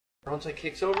Frontside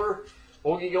kicks over.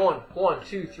 We'll get going. 1,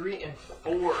 2, 3, and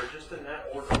 4. Just in that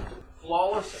order.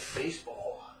 Flawless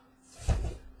baseball.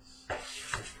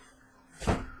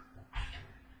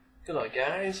 Good luck,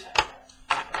 guys.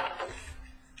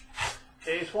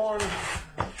 Case 1.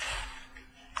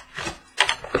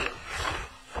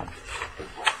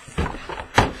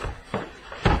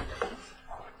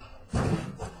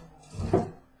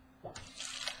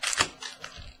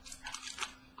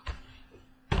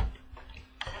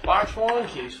 Box 1,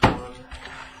 case 1.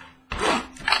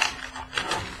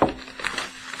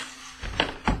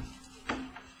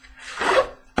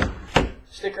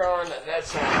 Sticker on that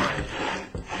side.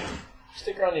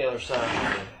 Sticker on the other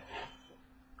side.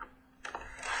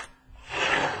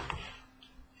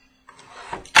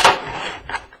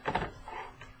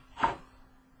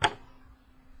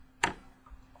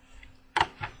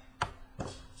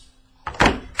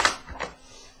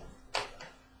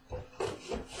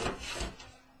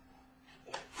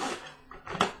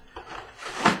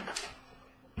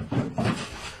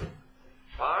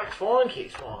 Box 1,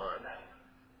 case 1.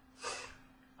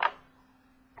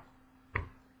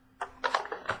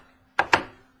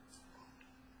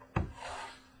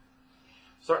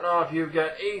 Starting off, you've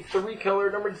got a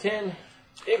 3-color number 10,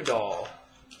 David Dahl.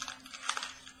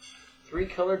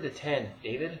 3-color to 10,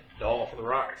 David Dahl for the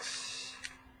Rocks.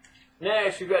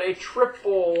 Next, we've got a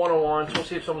triple 101. So we'll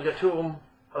see if someone's got 2 of them.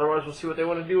 Otherwise, we'll see what they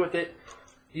want to do with it.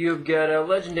 You've got a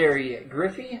legendary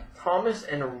Griffey, Thomas,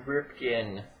 and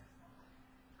Ripken.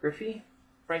 Griffey,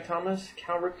 Frank Thomas,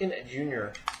 Cal Ripken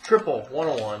Jr. Triple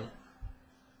 101.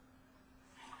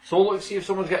 So we'll look see if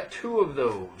someone's got 2 of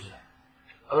those.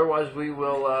 Otherwise, we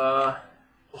will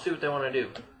we'll see what they want to do.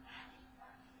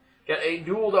 Got a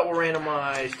duel that will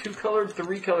randomize 2-colored,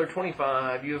 3-colored,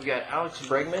 25. You've got Alex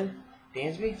Bregman,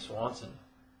 Dansby, Swanson.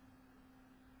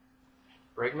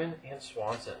 Bregman and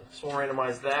Swanson. So we'll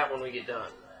randomize that when we get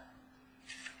done.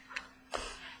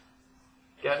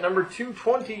 Got number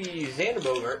 220, Xander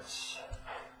Bogaerts.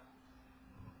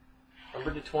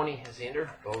 Number 220, Xander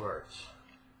Bogaerts.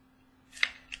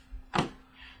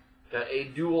 Got a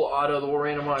dual auto that will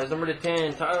randomize. Number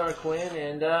 10, Tyler Quinn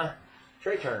and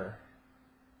Trey Turner.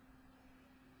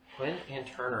 Quinn and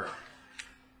Turner.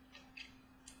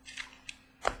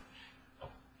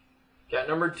 Got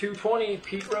number 220,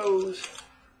 Pete Rose.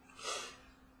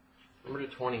 Number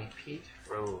 220, Pete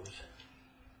Rose.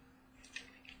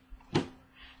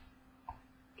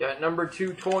 Got number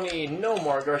 220,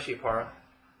 Nomar Garciaparra.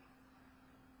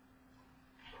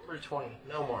 Number 20,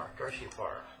 Nomar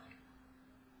Garciaparra.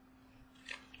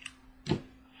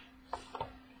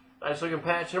 Nice looking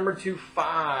patch. Number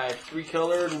 25,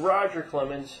 3-colored, Roger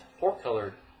Clemens.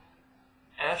 4-colored,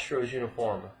 Astros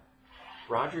uniform.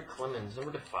 Roger Clemens,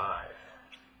 number 5.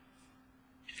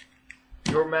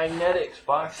 Your Magnetics,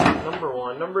 box number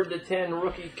 1. Number 10,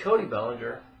 rookie, Cody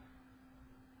Bellinger.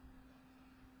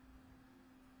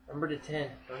 Number 10,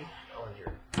 Cody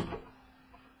Bellinger.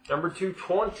 Number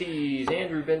 220,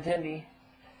 Andrew Benintendi.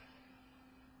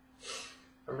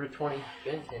 Number 20,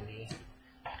 Benintendi.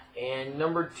 And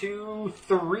number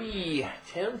 2-3,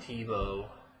 Tim Tebow.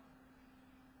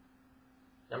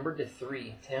 Number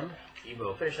 3, Tim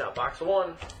Tebow. Finish out box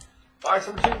 1. Box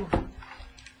number 2.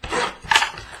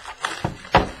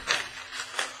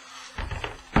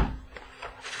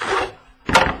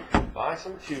 Box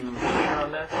number 2. Sticker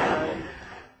on that side.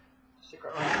 Sticker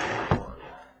on that one.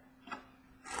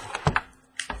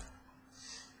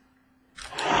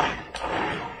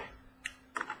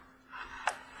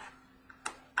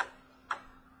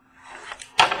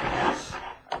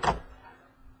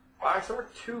 Box number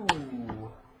 2.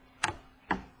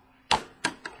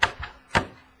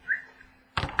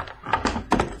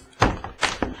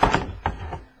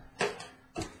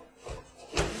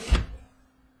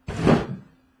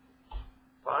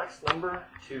 Box number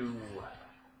 2.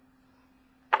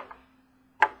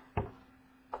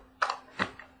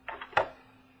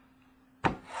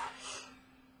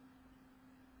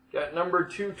 Got number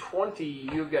 220.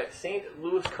 You've got St.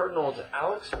 Louis Cardinals,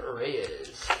 Alex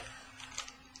Reyes.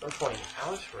 Number 20,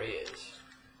 Alex Reyes.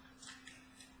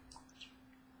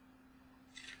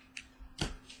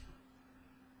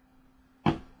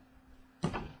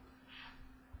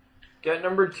 Got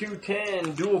number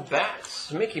 210, dual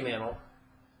bats, Mickey Mantle.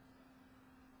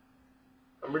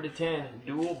 Number 10,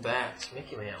 dual bats,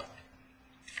 Mickey Mantle.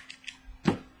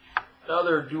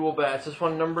 Another dual bats. This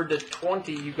one numbered to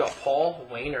 20. You got Paul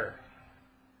Wainer.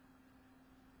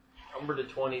 Number to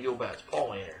 20, dual bats, Paul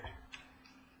Wainer.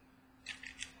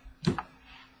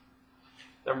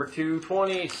 Number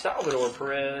 220, Salvador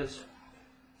Perez.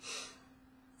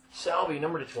 Salvi,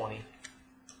 number 20.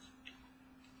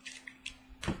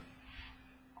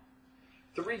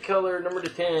 3 color number to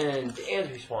 10,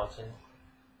 Dansby Swanson.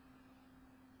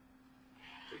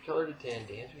 3 color to 10,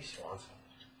 Dansby Swanson.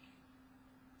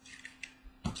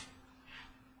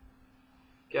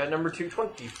 Got number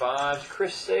 225,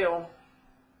 Chris Sale.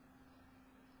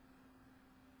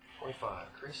 25,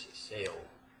 Chris Sale.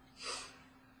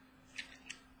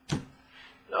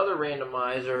 Another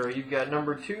randomizer, you've got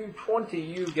number 220,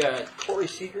 you've got Corey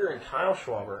Seager and Kyle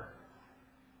Schwarber.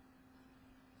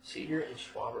 Seager and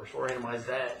Schwarber, so we'll randomize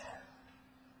that.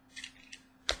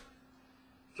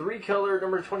 3 color,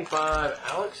 number 25,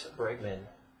 Alex Bregman.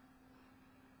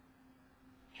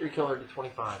 3 color to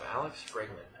 25, Alex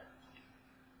Bregman.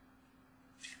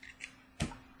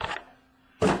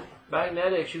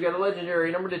 Magnetics, you got a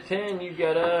legendary. Number to 10, you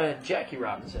got Jackie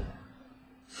Robinson.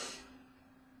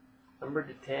 Number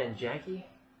to 10, Jackie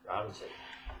Robinson.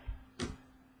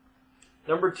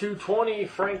 Number 220,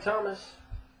 Frank Thomas.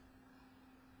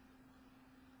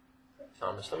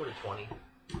 Thomas, number to 20.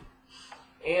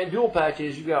 And dual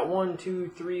patches, you got 1,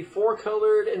 2, 3, 4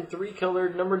 colored and 3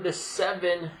 colored. Number to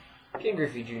 7, Ken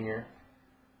Griffey Jr.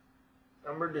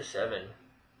 Number to 7.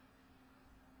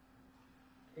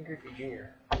 Ken Griffey Jr.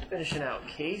 Finishing out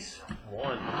case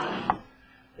 1.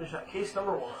 Finish out case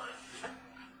number 1.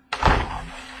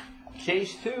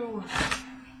 Case 2.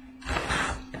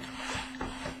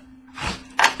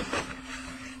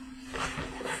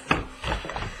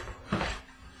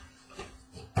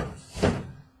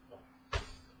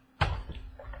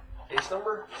 Case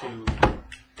number 2.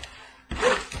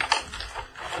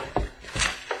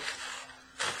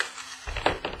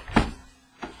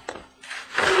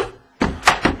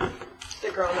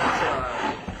 Sticker on that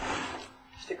side.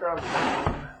 Sticker on the side.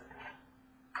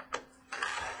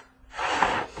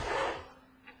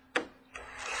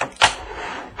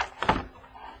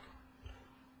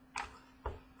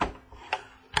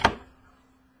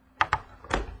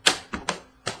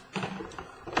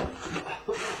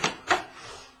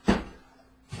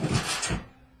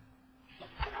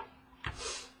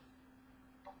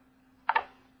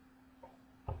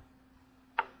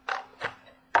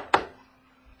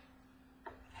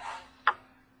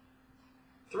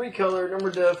 Three color,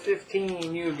 number to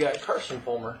 15, you've got Carson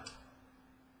Fulmer.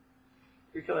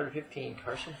 3 color to 15,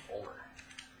 Carson Fulmer.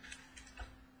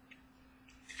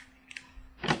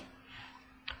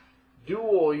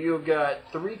 Dual, you've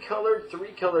got 3 color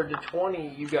to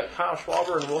 20, you've got Kyle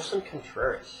Schwarber and Wilson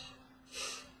Contreras.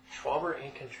 Schwarber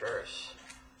and Contreras.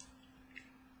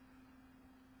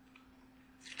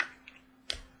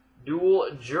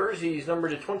 Dual jerseys, number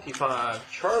to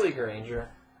 25, Charlie Granger.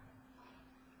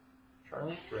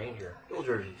 Charlie Granger, dual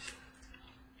jerseys.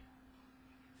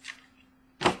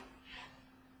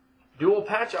 Dual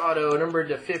patch auto, number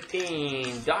to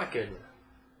 15, Doc Gooden.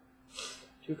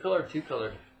 2 color,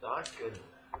 Doc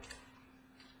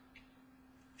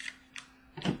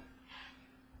Gooden.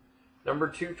 Number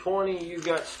 220, you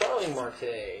got Starling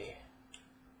Marte.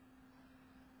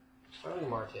 Starling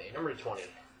Marte, number 20.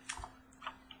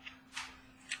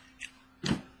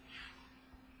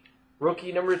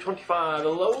 Rookie number 25,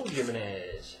 Low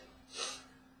Jimenez.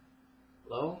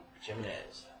 Low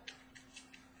Jimenez.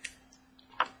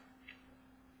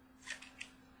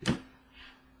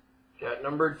 Got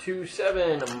number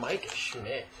 27, Mike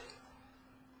Schmidt.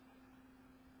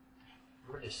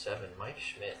 Number 7, Mike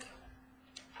Schmidt.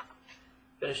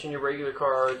 Finishing your regular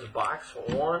cards, box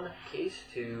 1, case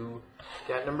 2.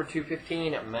 Got number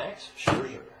 215, Max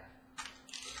Scherzer.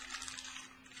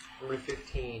 Number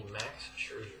 15, Max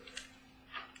Scherzer.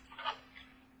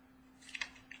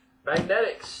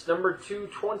 Magnetics, number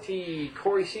 220,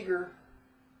 Corey Seager.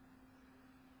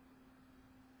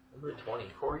 Number 20,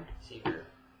 Corey Seager.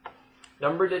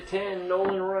 Number to 10,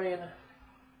 Nolan Ryan.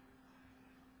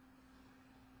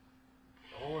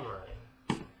 Nolan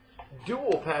Ryan.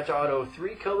 Dual patch auto,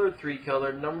 3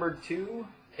 color, number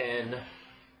 210,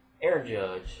 Aaron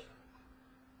Judge.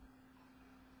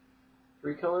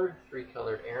 3 color,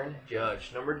 Aaron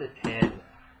Judge. Number to 10.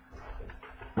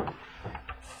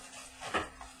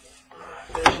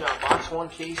 Finishing out box 1,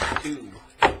 case 2.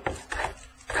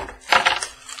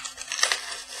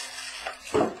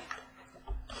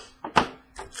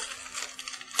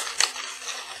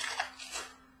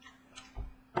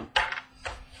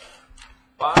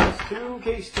 Box 2,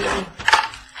 case 2.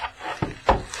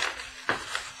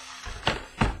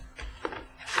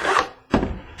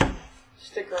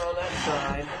 Sticker on that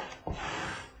side.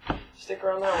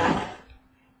 Sticker on that one.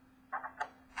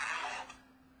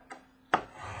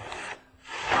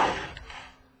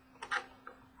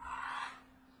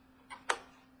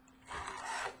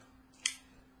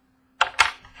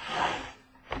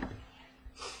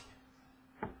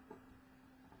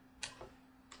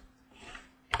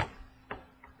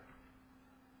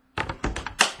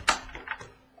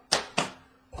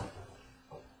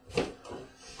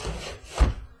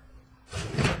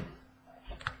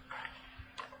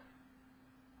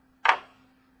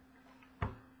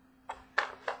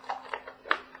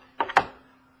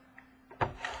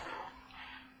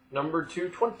 Number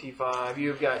 225,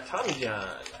 you've got Tommy John.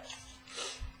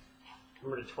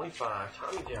 Number 25,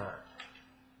 Tommy John.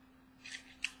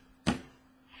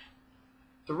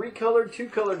 3-colored,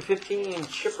 2-colored, 15,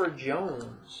 Chipper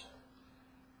Jones.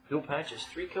 Dual patches,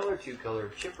 3-colored,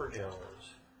 2-colored, Chipper Jones.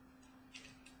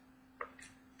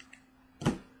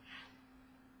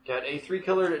 Got a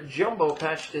 3-colored jumbo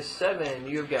patch to 7.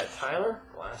 You've got Tyler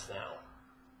Glasnow.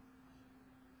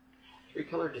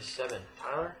 3-colored to 7,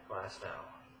 Tyler Glasnow.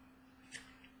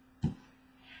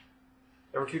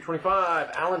 Number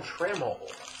 225, Alan Trammell.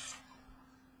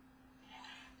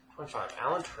 25,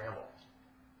 Alan Trammell.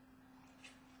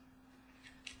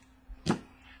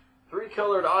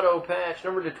 3-colored auto patch,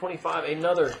 number 25,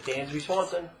 another Dansby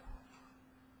Swanson.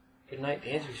 Good night,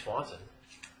 Dansby Swanson.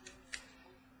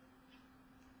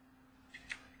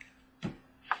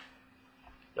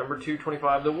 Number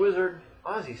 225, the Wizard,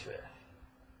 Ozzie Smith.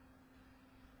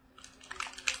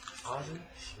 Ozzie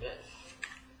Smith.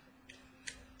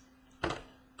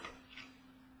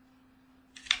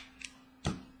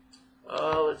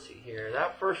 Let's see here.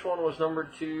 That first one was number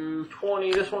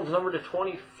 220. This one's number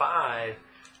 25.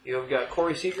 You've got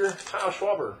Corey Seager, Kyle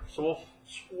Schwaber. So we'll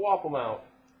swap them out.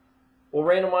 We'll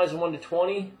randomize the 1 to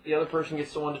 20. The other person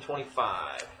gets the 1 to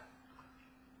 25.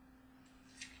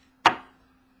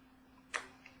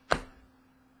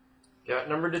 Got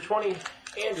number 20,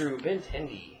 Andrew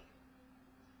Benintendi.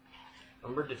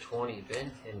 Number 20,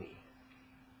 Benintendi.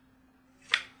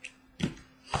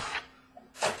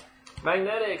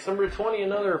 Magnetics, number 20,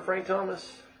 another Frank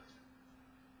Thomas.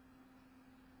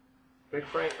 Big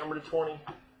Frank, number 20.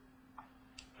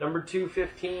 Number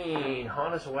 215,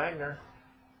 Hannes Wagner.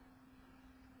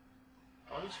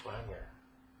 Hannes Wagner.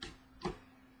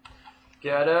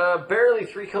 Got barely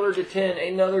 3-colored to 10,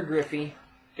 another Griffey.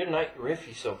 Good night,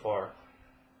 Griffey, so far.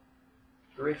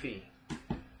 Griffey.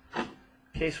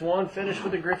 Case 1, finished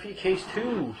with a Griffey. Case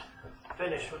 2,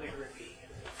 finished with a Griffey.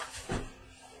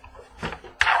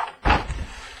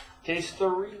 Case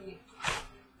 3.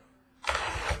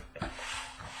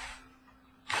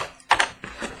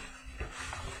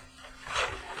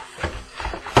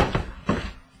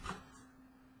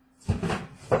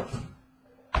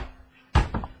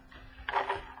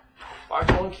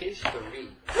 Box 1, case 3.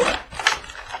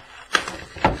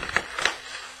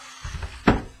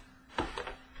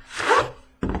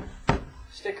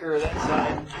 Sticker that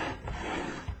side.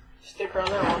 Sticker on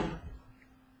that one.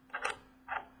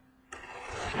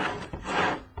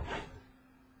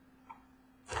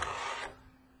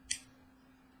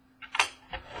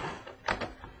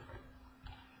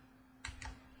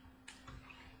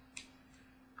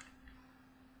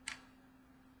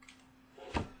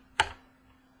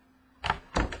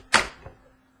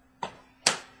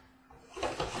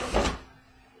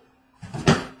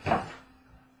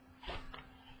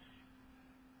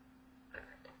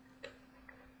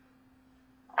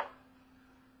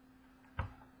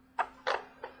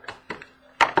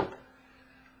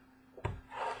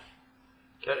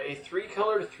 Got a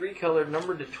 3-colored,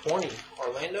 number 20,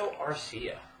 Orlando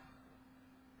Arcia.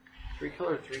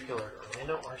 3-colored,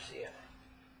 Orlando Arcia.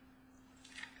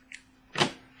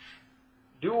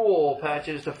 Dual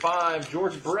patches to 5,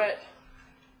 George Brett.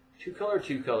 2-colored,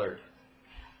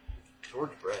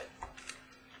 George Brett.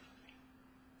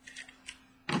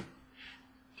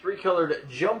 3-colored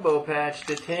jumbo patch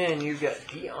to 10, you've got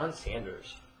Deion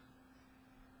Sanders.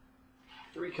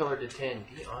 3-colored to 10,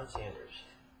 Deion Sanders.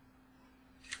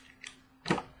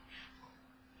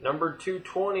 Number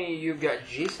 220, you've got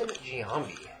Jason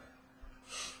Giambi.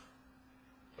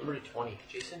 Number 20,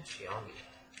 Jason Giambi.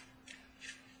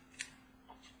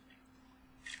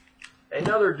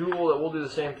 Another duel that we'll do the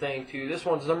same thing to. This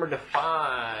one's number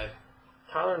 5,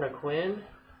 Tyler McQuinn,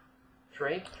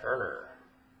 Trey Turner.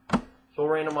 So we'll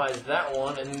randomize that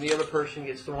one, and then the other person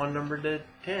gets the one numbered to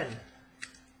 10.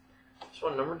 This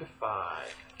one numbered to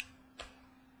 5.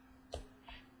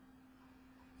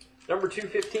 Number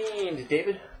 215,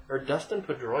 Dustin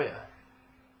Pedroia.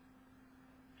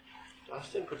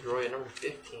 Dustin Pedroia, number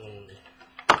 15.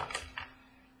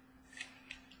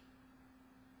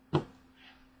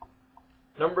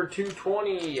 Number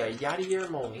 220, Yadier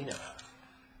Molina.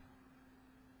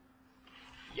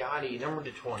 Yadi, number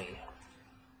 20.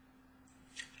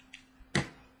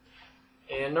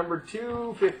 And number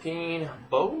 215,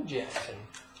 Bo Jackson.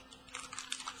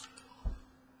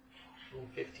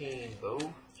 215,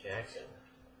 Bo Jackson.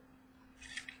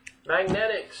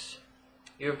 Magnetics.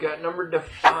 You've got number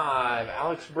 5,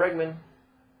 Alex Bregman.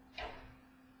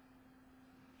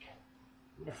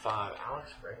 Number 5,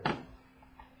 Alex Bregman.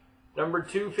 Number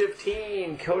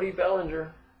 215, Cody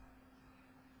Bellinger.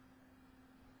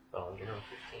 Bellinger, number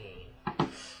 15.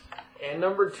 And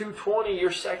number 220,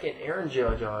 your second Aaron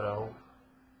Judge auto.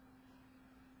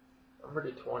 Number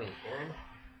 220, Aaron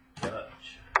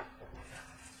Judge.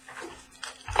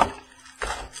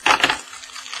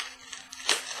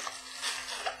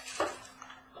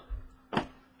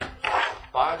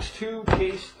 Box 2,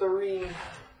 case 3.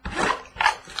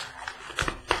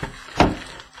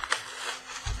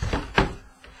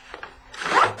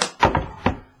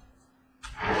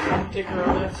 Sticker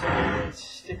on that side,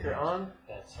 sticker on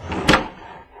that side.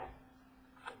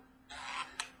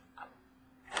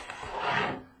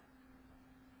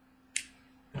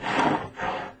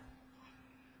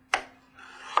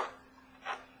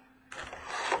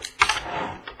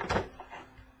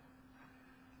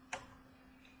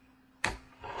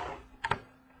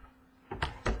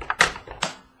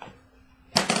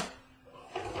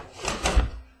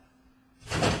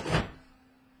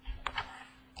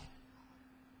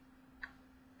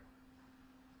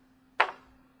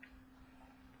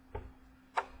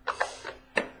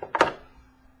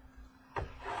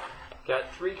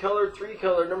 Got three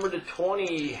color, number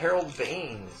 20, Harold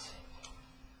Baines.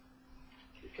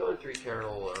 Three color,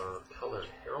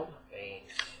 Harold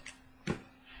Baines.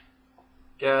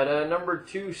 Got number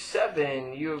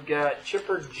 27, you've got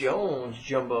Chipper Jones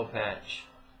jumbo patch.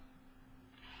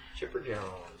 Chipper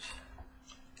Jones.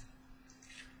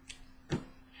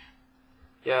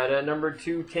 Got number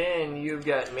 210, you've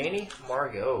got Manny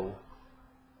Margot.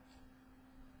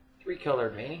 Three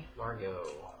colored Manny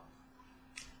Margot.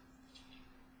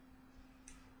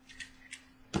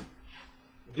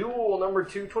 Dual number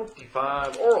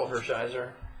 225, Oral Hershiser.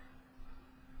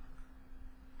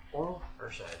 Oral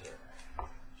Hershiser.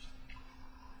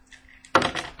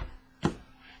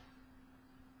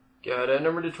 Got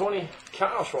number 220,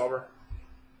 Kyle Schwarber.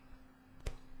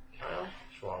 Kyle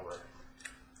Schwarber.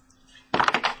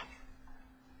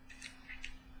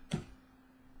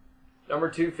 Number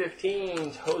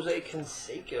 215, Jose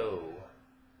Canseco.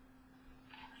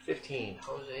 15,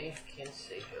 Jose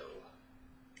Canseco.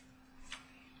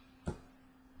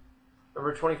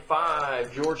 Number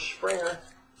 25, George Springer.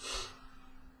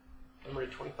 Number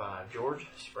 25, George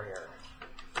Springer.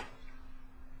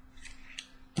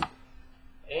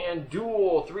 And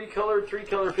dual, three color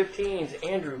 15s,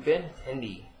 Andrew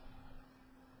Benintendi.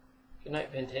 Good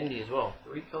night, Benintendi as well.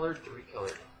 Three color.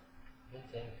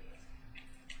 Benintendi.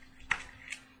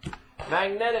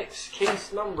 Magnetics,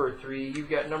 case number 3. You've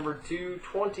got number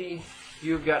 220.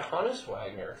 You've got Honus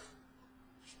Wagner.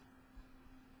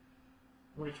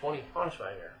 Number 20, Honus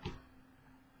Wagner.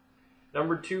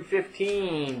 Number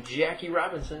 215, Jackie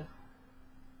Robinson.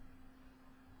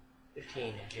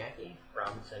 15, Jackie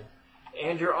Robinson.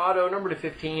 And your auto, number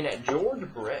 215,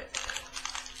 George Brett.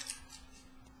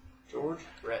 George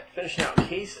Brett. Finishing out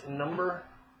case number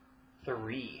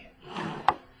 3.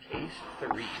 Case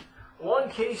 3. One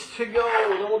case to go,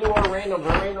 then we'll do our randoms.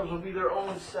 Our randoms will be their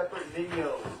own separate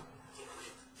video.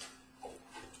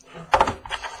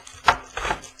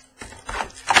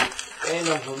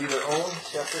 Randoms will be their own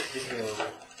separate video.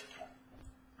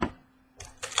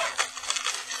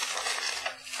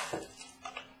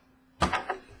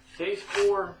 Case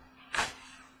 4.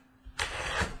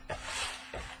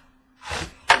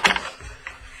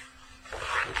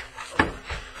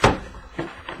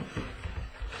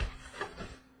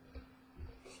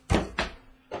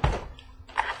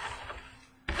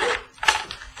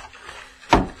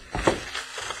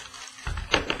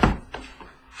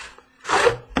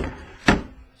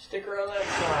 Sticker on that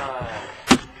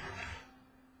side.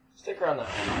 Sticker on that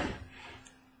side.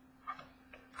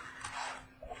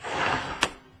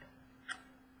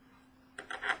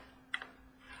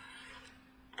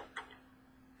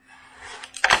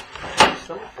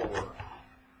 Number 4.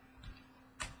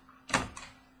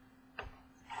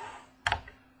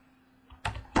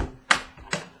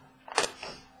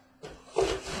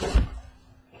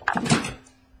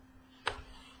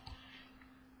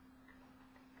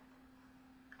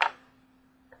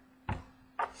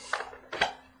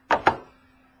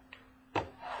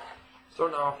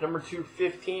 Starting off, number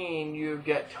 215, you've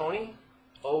got Tony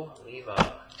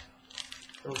Oliva.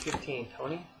 Number 15,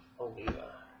 Tony Oliva.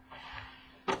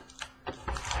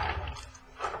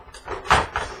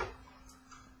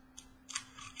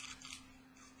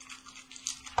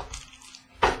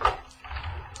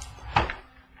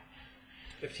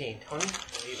 Tony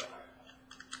Oliva.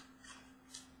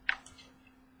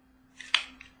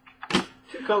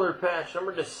 2-color patch,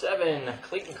 number 7,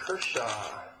 Clayton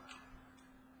Kershaw.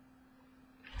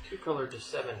 2-color to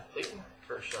 7, Clayton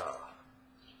Kershaw.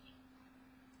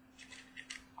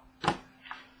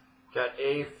 Got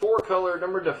a 4-color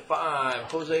number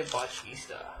 5, Jose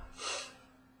Bautista.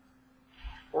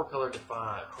 4 color to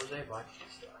 5. Jose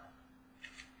Bautista.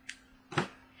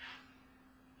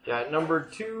 Got number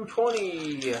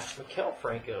 220, Maikel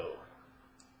Franco.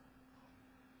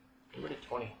 Number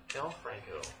 220, Maikel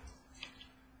Franco.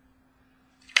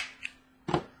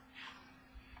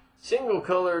 Single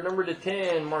color, number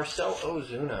 10, Marcell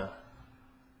Ozuna.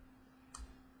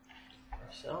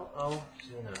 Marcell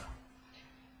Ozuna.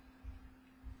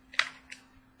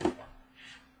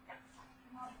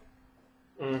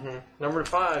 Number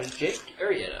 5, Jake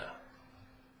Arrieta.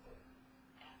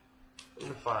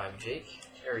 Number 5, Jake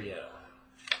Arrieta.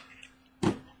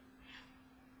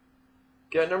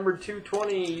 Got number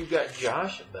 220, you've got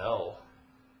Josh Bell.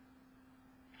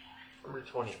 Number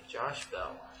 20, Josh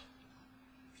Bell.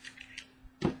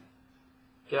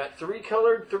 Got 3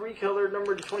 colored,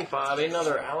 number 25,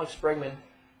 another Alex Bregman.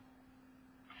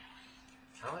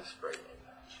 Alex Bregman.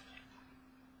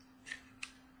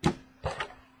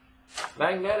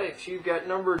 Magnetics, you've got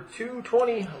number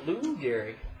 220, Lou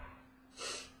Gehrig.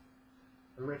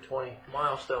 Number 20,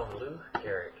 Milestone, Lou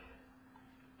Gehrig.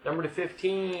 Number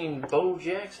 15, Bo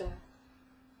Jackson.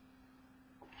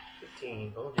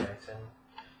 15, Bo Jackson.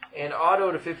 And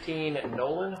auto to 15,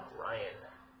 Nolan Ryan.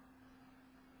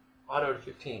 Auto to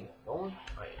 15, Nolan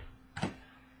Ryan.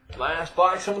 Last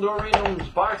box, some of the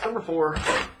randoms. Box number 4.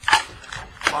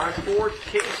 Box 4,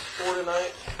 case 4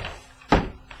 tonight.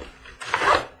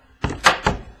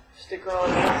 Sticker on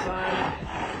that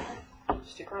side.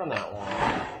 Sticker on that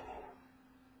one.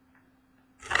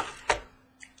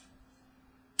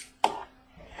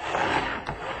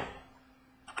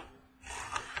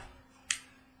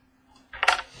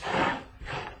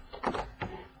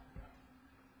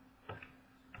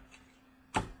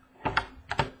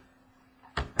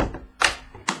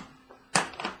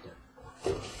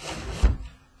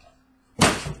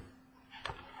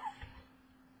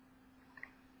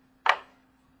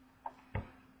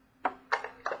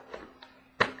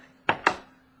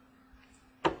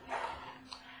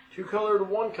 2 colored,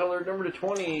 1 colored, number to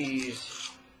 20s,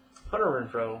 Hunter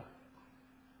Renfroe.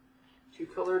 2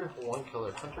 colored, 1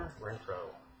 colored, Hunter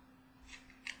Renfroe.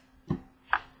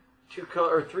 3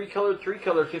 colored,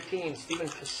 15, Stephen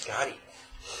Piscotty.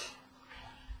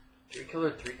 3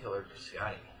 colored,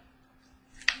 Piscotty.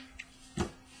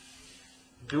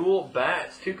 Dual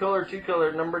bats, 2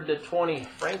 colored, numbered to 20,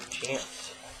 Frank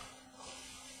Chance.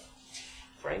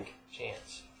 Frank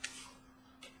Chance.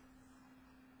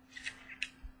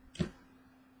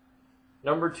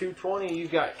 Number 220,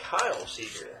 you've got Kyle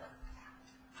Seager.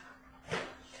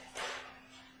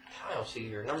 Kyle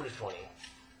Seager, number 20.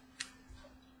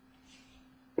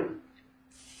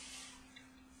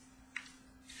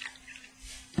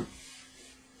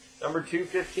 Number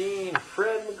 215,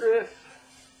 Fred McGriff.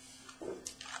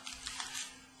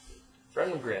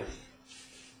 Fred McGriff.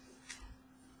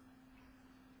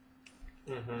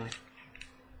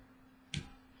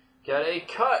 Got a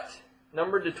cut.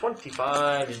 Number to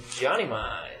 25, Johnny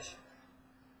Mize.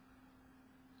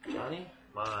 Johnny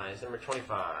Mize, number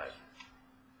 25.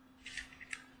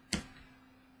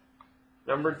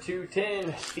 Number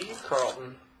 210, Steve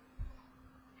Carlton.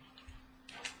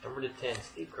 Number to 10,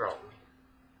 Steve Carlton.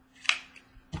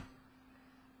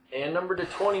 And number to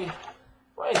 20,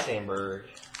 Ryan Sandberg.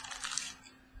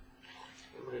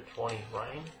 Number to 20,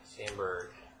 Ryan Sandberg.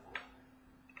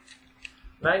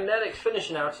 Magnetics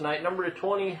finishing out tonight. Number to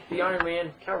 20, the Iron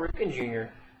Man, Cal Ripken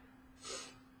Jr.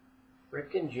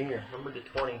 Ripken Jr., number to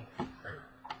 20.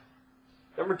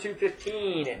 Number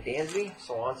 215, Dansby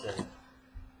Swanson.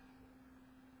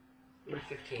 Number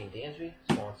 15, Dansby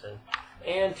Swanson.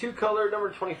 And 2 color, number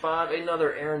 25,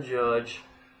 another Aaron Judge.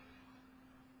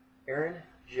 Aaron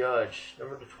Judge,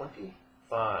 number to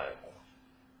 25.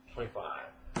 25.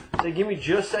 So give me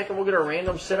just a second, we'll get our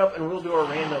randoms set up and we'll do our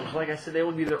randoms. Like I said, they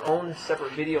will be their own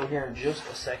separate video here in just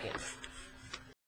a second.